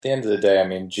the end of the day, I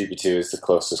mean, GP2 is the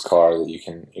closest car that you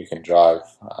can drive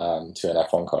to an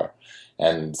F1 car,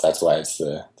 and that's why it's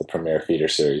the premier feeder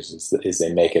series. Is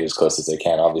they make it as close as they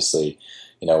can. Obviously,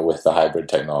 with the hybrid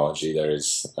technology, there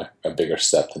is a bigger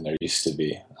step than there used to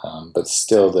be. But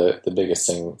still, the biggest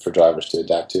thing for drivers to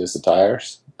adapt to is the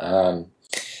tires.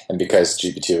 And because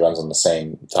GP2 runs on the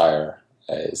same tire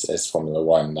as Formula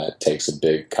One, that takes a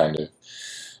big kind of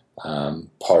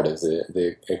part of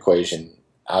the equation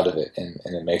out of it, and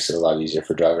it makes it a lot easier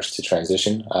for drivers to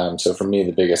transition. So for me,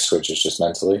 the biggest switch is just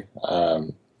mentally.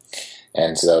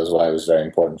 And so that was why it was very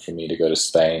important for me to go to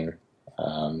Spain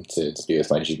to be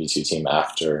with my GP2 team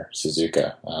after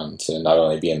Suzuka, to not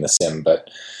only be in the sim, but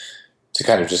to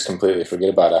kind of just completely forget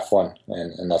about F1.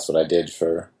 And that's what I did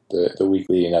for the week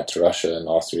leading up to Russia and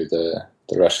all through the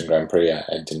Russian Grand Prix. I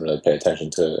didn't really pay attention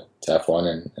to F1,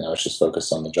 and I was just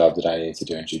focused on the job that I needed to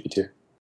do in GP2.